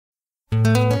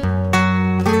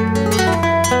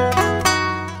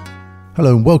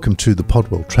Hello and welcome to the Pod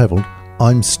Well Travelled.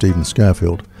 I'm Stephen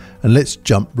Scourfield, and let's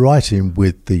jump right in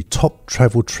with the top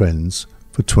travel trends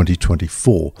for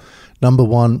 2024. Number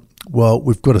one, well,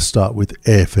 we've got to start with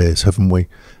airfares, haven't we?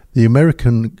 The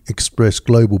American Express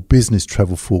Global Business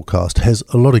Travel Forecast has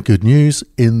a lot of good news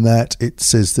in that it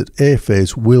says that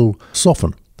airfares will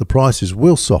soften. The prices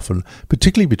will soften,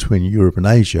 particularly between Europe and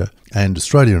Asia and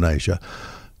Australia and Asia.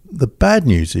 The bad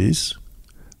news is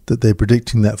that they're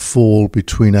predicting that fall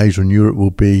between Asia and Europe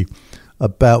will be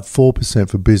about 4%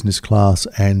 for business class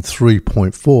and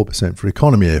 3.4% for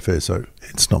economy airfare, so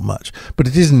it's not much. But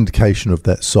it is an indication of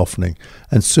that softening,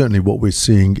 and certainly what we're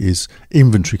seeing is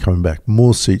inventory coming back,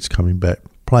 more seats coming back,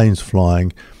 planes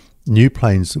flying, new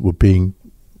planes that were being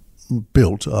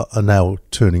built are now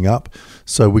turning up,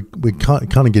 so we're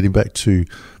kind of getting back to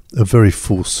a very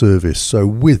full service. So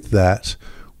with that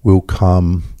will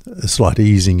come a slight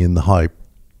easing in the high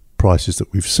prices that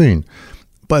we've seen.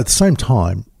 But at the same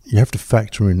time, you have to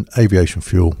factor in aviation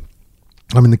fuel.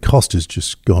 I mean, the cost has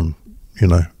just gone,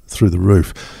 through the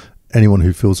roof. Anyone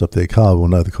who fills up their car will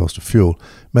know the cost of fuel.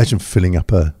 Imagine filling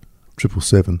up a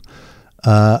 777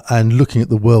 and looking at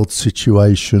the world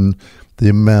situation, the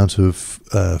amount of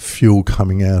fuel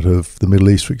coming out of the Middle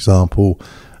East, for example,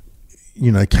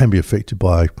 can be affected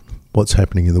by what's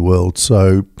happening in the world.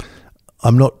 So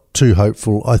I'm not too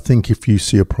hopeful. I think if you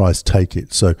see a price, take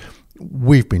it. So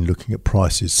we've been looking at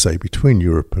prices, say, between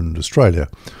Europe and Australia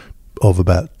of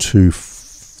about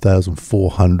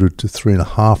 2,400 to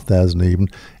 3,500 even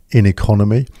in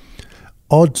economy.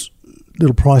 Odd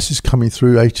little prices coming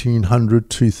through, $1,800,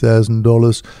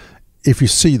 $2,000. If you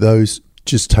see those,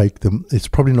 just take them. It's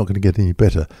probably not going to get any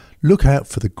better. Look out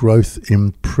for the growth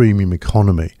in premium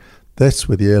economy. That's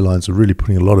where the airlines are really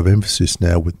putting a lot of emphasis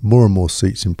now, with more and more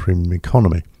seats in premium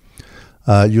economy.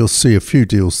 You'll see a few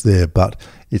deals there, but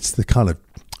it's the kind of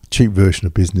cheap version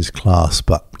of business class,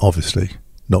 but obviously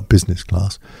not business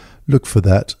class. Look for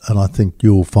that, and I think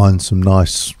you'll find some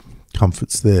nice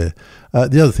comforts there.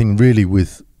 The other thing really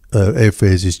with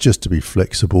airfares is just to be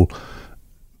flexible.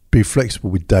 Be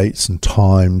flexible with dates and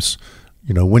times.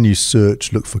 When you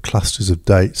search, look for clusters of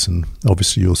dates, and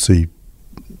obviously you'll see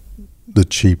the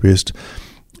cheapest.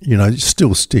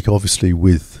 Still stick obviously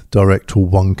with direct or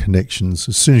one connections.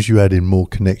 As soon as you add in more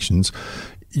connections,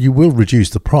 you will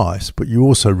reduce the price, but you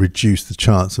also reduce the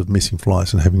chance of missing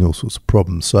flights and having all sorts of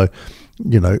problems. So,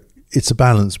 it's a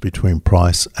balance between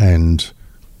price and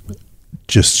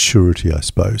just surety, I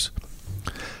suppose.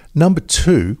 Number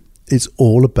two, it's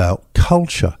all about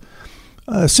culture.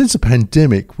 Since the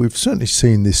pandemic, we've certainly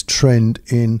seen this trend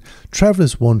in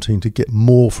travellers wanting to get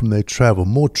more from their travel,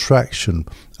 more traction,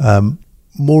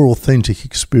 more authentic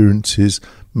experiences,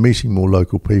 meeting more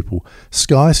local people.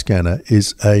 Skyscanner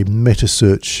is a meta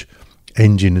search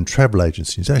engine and travel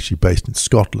agency. It's actually based in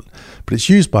Scotland, but it's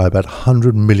used by about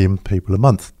 100 million people a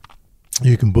month.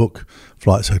 You can book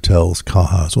flights, hotels, car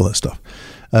hires, all that stuff.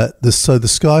 So the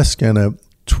Skyscanner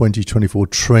 2024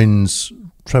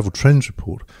 Travel Trends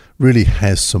Report really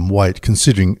has some weight,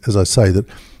 considering, as I say, that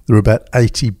there are about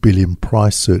 80 billion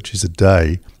price searches a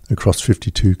day across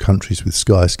 52 countries with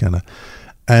Skyscanner.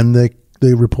 And the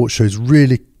report shows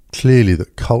really clearly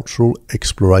that cultural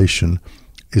exploration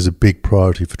is a big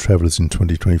priority for travellers in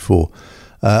 2024.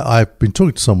 I've been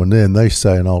talking to someone there, and they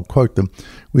say, and I'll quote them,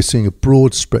 we're seeing a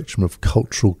broad spectrum of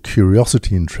cultural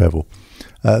curiosity in travel.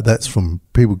 That's from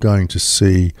people going to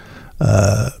see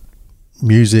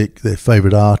music, their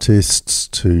favourite artists,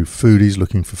 to foodies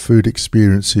looking for food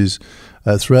experiences.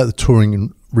 Throughout the touring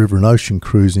and river and ocean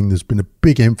cruising, there's been a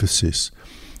big emphasis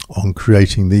on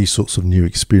creating these sorts of new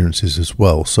experiences as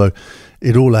well. So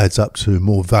it all adds up to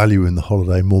more value in the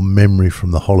holiday, more memory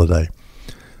from the holiday.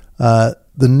 The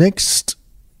next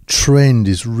trend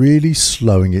is really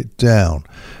slowing it down.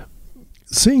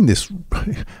 Seeing this,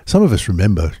 some of us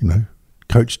remember,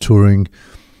 coach touring,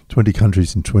 20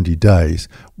 countries in 20 days.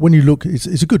 When you look, it's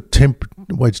a good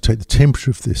way to take the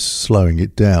temperature of this slowing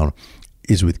it down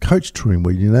is with coach touring,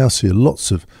 where you now see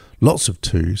lots of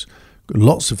twos,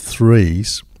 lots of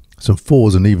threes, some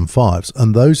fours and even fives,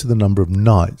 and those are the number of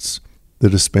nights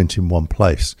that are spent in one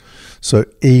place. So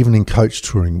even in coach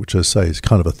touring, which I say is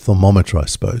kind of a thermometer, I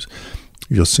suppose,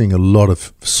 you're seeing a lot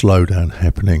of slowdown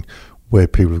happening where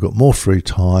people have got more free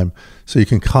time, so you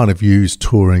can kind of use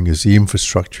touring as the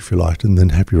infrastructure, if you like, and then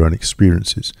have your own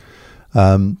experiences.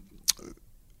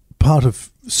 Part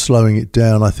of slowing it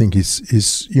down, I think,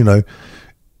 is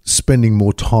spending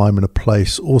more time in a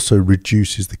place also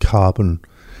reduces the carbon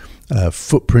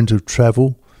footprint of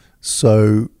travel.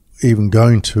 So even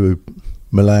going to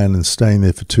Milan and staying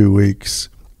there for 2 weeks,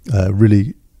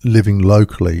 really living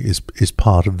locally is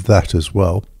part of that as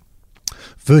well.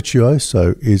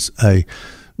 Virtuoso is a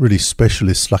really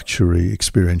specialist luxury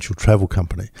experiential travel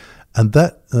company. And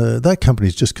that company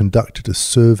has just conducted a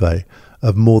survey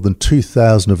of more than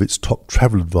 2,000 of its top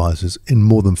travel advisors in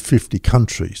more than 50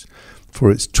 countries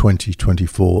for its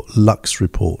 2024 Lux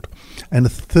report. And a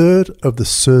third of the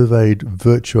surveyed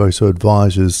Virtuoso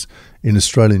advisors in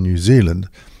Australia and New Zealand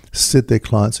said their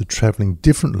clients are travelling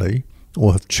differently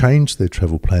or have changed their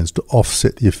travel plans to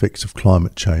offset the effects of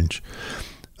climate change.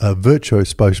 A Virtuoso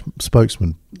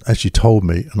spokesman actually told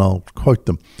me, and I'll quote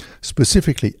them,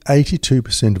 specifically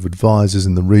 82% of advisors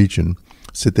in the region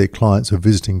said their clients are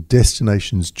visiting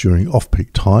destinations during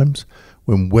off-peak times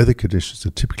when weather conditions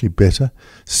are typically better.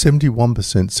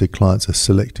 71% said clients are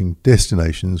selecting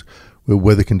destinations where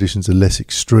weather conditions are less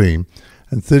extreme,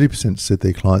 and 30% said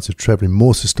their clients are travelling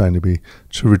more sustainably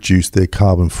to reduce their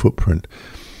carbon footprint.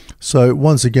 So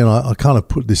once again, I kind of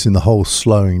put this in the whole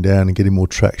slowing down and getting more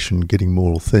traction, getting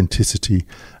more authenticity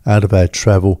out of our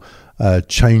travel.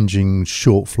 Changing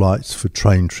short flights for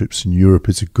train trips in Europe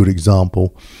is a good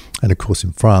example. And of course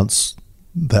in France,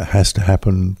 that has to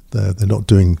happen. They're not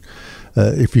doing,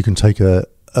 if you can take a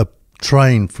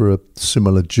train for a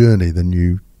similar journey, then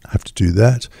you have to do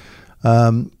that.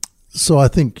 So I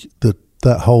think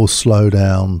that whole slow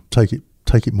down, take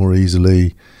it more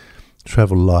easily,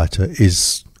 travel lighter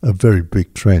is a very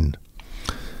big trend.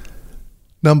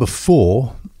 Number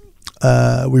 4,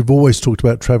 we've always talked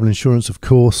about travel insurance, of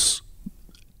course,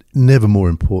 never more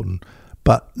important,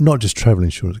 but not just travel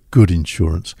insurance, good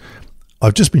insurance.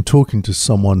 I've just been talking to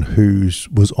someone who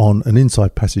was on an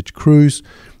Inside Passage cruise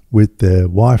with their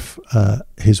wife.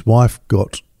 His wife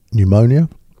got pneumonia,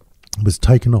 was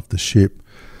taken off the ship,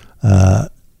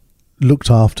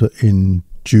 looked after in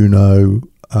Juneau,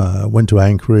 went to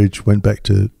Anchorage, went back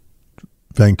to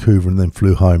Vancouver and then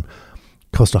flew home.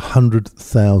 Cost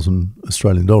 100,000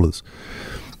 Australian dollars.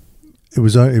 It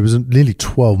was nearly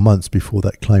 12 months before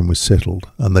that claim was settled,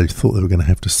 and they thought they were going to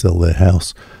have to sell their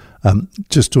house.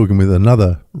 Just talking with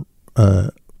another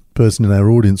person in our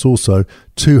audience also,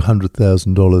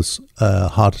 $200,000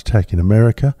 heart attack in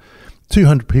America.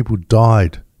 200 people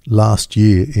died last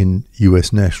year in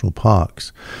US national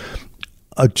parks.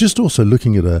 Just also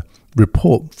looking at a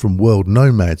report from World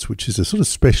Nomads, which is a sort of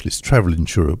specialist travel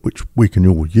insurer, which we can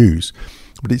all use,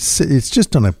 but it's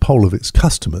just done a poll of its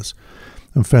customers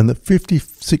and found that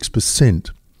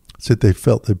 56% said they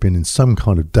felt they'd been in some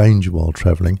kind of danger while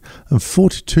travelling, and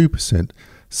 42%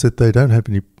 said they don't have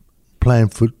any plan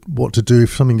for what to do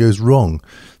if something goes wrong.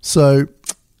 So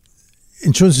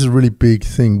insurance is a really big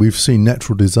thing. We've seen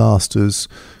natural disasters,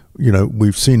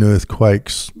 we've seen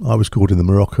earthquakes. I was caught in the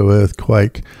Morocco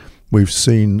earthquake. We've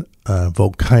seen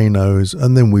volcanoes,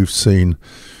 and then we've seen,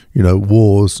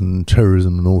 wars and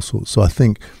terrorism and all sorts. So I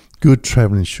think good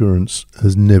travel insurance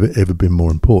has never, ever been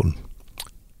more important.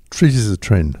 Treat it as a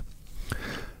trend.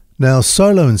 Now,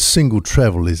 solo and single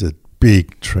travel is a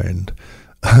big trend.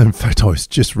 In fact, I was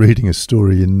just reading a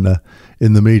story in the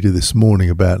media this morning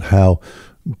about how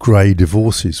grey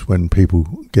divorces when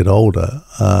people get older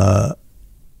are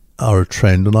a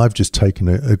trend. And I've just taken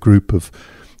a group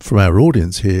from our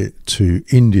audience here to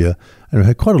India, and we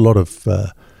had quite a lot of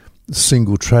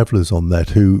single travellers on that,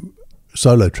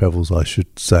 solo travels I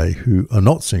should say, who are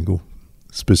not single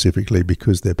specifically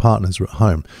because their partners are at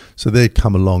home. So they'd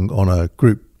come along on a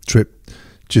group trip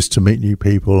just to meet new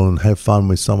people and have fun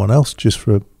with someone else, just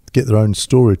get their own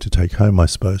story to take home, I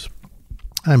suppose.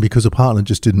 And because a partner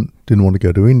just didn't want to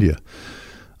go to India.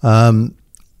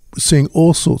 Seeing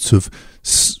all sorts of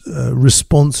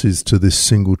responses to this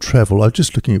single travel. I'm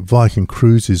just looking at Viking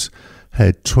Cruises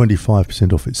had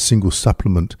 25% off its single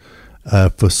supplement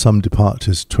for some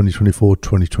departures 2024,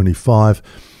 2025.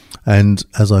 And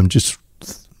as I'm just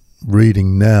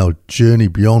reading now, Journey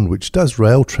Beyond, which does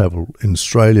rail travel in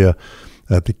Australia,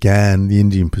 the GAN, the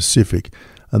Indian Pacific,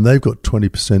 and they've got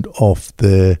 20% off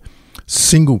their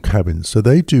single cabins. So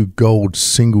they do gold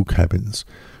single cabins,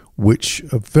 which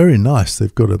are very nice.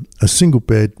 They've got a single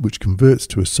bed which converts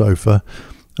to a sofa.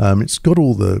 It's got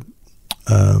all the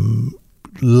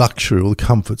luxury, all the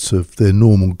comforts of their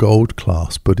normal gold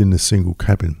class, but in a single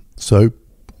cabin. So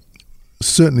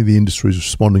certainly the industry is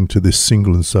responding to this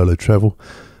single and solo travel,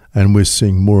 and we're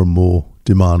seeing more and more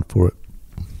demand for it.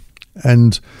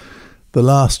 And the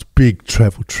last big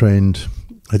travel trend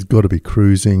has got to be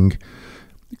cruising.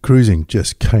 Cruising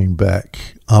just came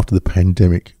back after the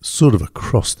pandemic, sort of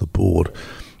across the board.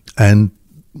 And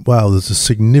wow, there's a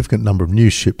significant number of new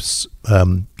ships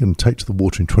going to take to the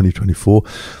water in 2024.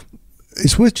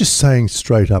 It's worth just saying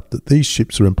straight up that these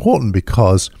ships are important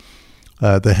because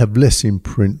they have less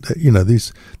imprint.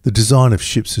 The design of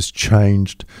ships has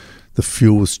changed. the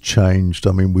fuel's changed.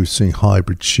 I mean, we're seeing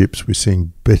hybrid ships, we're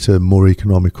seeing better, more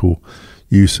economical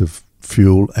use of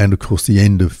fuel, and of course the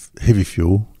end of heavy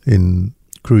fuel in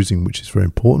cruising, which is very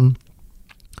important.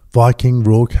 Viking,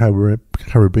 Royal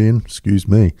Caribbean,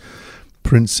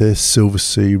 Princess,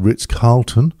 Silversea,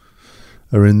 Ritz-Carlton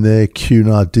are in there.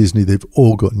 Cunard, Disney, they've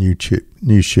all got new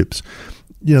ships.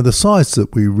 You know, the size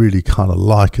that we really kind of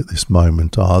like at this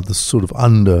moment are the sort of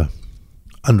under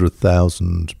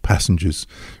 1,000 passengers.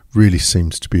 Really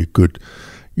seems to be a good,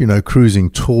 you know,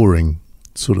 cruising, touring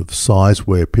sort of size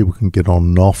where people can get on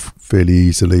and off fairly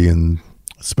easily and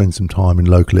spend some time in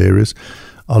local areas.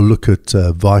 I'll look at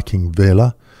Viking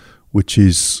Vela, which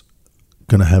is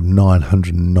going to have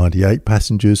 998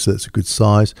 passengers, so that's a good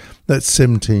size. That's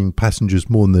 17 passengers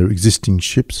more than their existing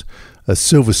ships.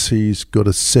 Silversea's got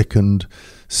a second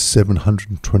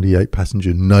 728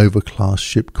 passenger Nova class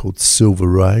ship called Silver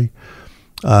Ray.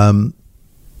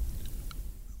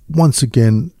 Once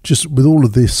again, just with all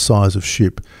of this size of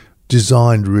ship,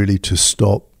 designed really to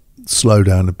stop, slow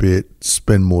down a bit,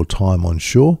 spend more time on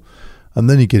shore. And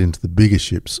then you get into the bigger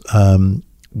ships.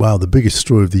 Wow, the biggest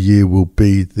story of the year will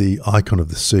be the Icon of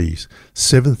the Seas,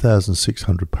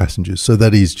 7,600 passengers. So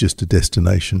that is just a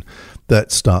destination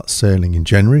that starts sailing in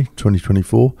January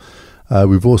 2024.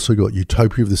 We've also got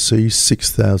Utopia of the Seas,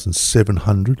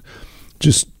 6,700.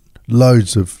 Just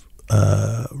loads of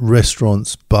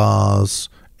restaurants, bars,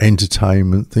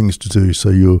 entertainment, things to do.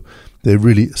 So they're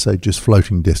really, say, just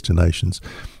floating destinations.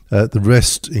 The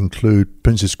rest include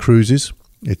Princess Cruises.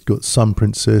 It's got Sun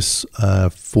Princess,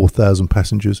 4,000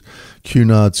 passengers.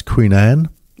 Cunard's Queen Anne,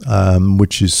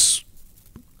 which is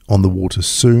on the water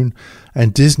soon.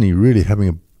 And Disney really having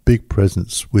a big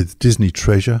presence with Disney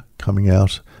Treasure coming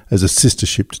out as a sister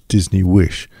ship to Disney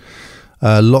Wish.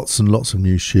 Lots and lots of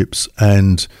new ships,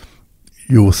 and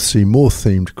you'll see more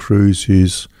themed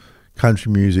cruises,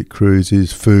 country music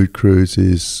cruises, food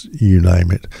cruises, you name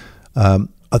it.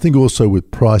 I think also with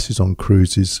prices on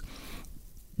cruises,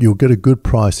 you'll get a good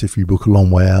price if you book a long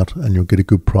way out, and you'll get a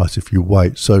good price if you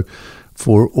wait. So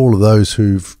for all of those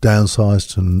who've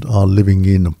downsized and are living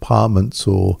in apartments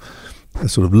or a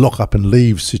sort of lock up and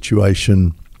leave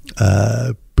situation,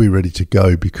 be ready to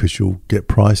go because you'll get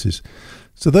prices.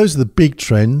 So those are the big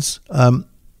trends.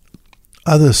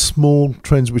 Other small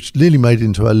trends which nearly made it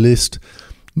into our list: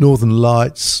 Northern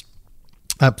Lights,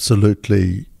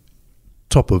 absolutely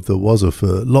top of the wazoo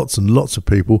for lots and lots of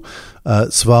people.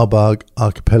 Svalbard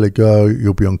Archipelago,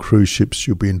 you'll be on cruise ships.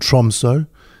 You'll be in Tromsø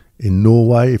in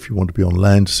Norway if you want to be on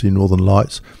land to see Northern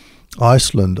Lights.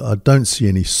 Iceland, I don't see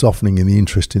any softening in the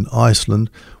interest in Iceland.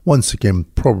 Once again,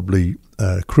 probably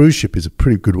a cruise ship is a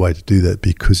pretty good way to do that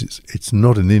because it's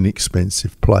not an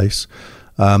inexpensive place.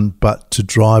 But to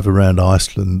drive around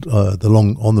Iceland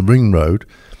on the ring road,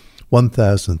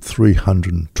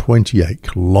 1,328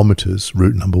 kilometres,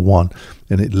 route number 1,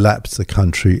 and it laps the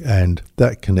country, and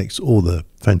that connects all the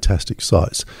fantastic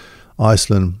sites.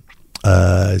 Iceland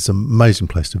is an amazing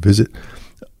place to visit,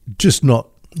 just not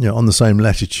on the same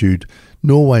latitude.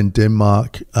 Norway and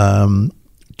Denmark,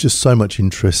 just so much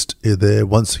interest there.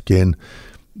 Once again,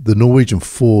 the Norwegian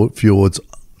fjords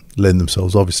lend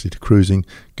themselves obviously to cruising.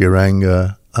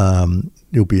 Geiranger,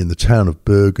 you'll be in the town of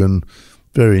Bergen.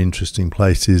 Very interesting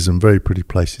places and very pretty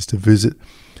places to visit.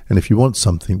 And if you want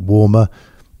something warmer,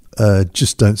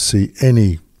 just don't see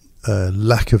any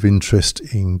lack of interest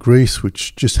in Greece,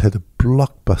 which just had a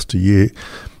blockbuster year.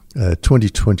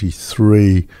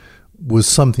 2023 was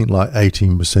something like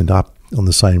 18% up on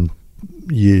the same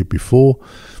year before.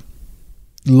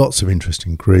 Lots of interest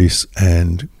in Greece,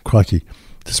 and crikey,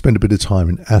 to spend a bit of time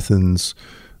in Athens.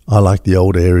 I like the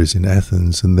old areas in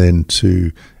Athens, and then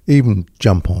to even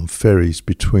jump on ferries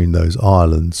between those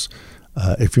islands.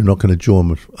 If you're not going to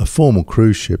join a formal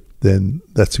cruise ship, then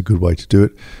that's a good way to do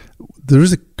it. There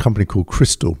is a company called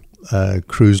Crystal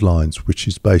Cruise Lines, which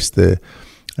is based there,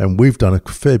 and we've done a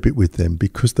fair bit with them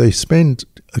because they spend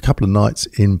a couple of nights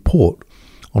in port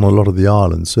on a lot of the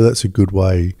islands. So that's a good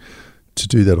way to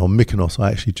do that. On Mykonos,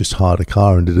 I actually just hired a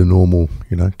car and did a normal,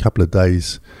 couple of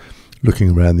days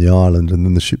looking around the island, and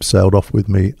then the ship sailed off with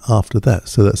me after that.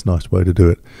 So that's a nice way to do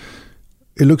it.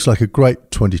 It looks like a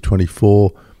great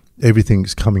 2024.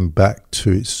 Everything's coming back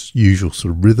to its usual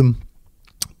sort of rhythm.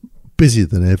 Busier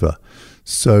than ever.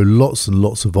 So lots and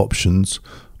lots of options.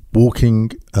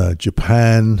 Walking,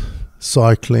 Japan,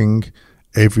 cycling,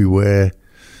 everywhere.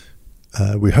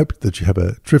 We hope that you have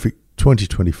a terrific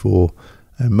 2024,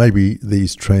 and maybe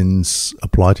these trends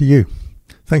apply to you.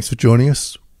 Thanks for joining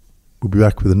us. We'll be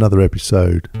back with another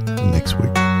episode next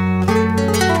week.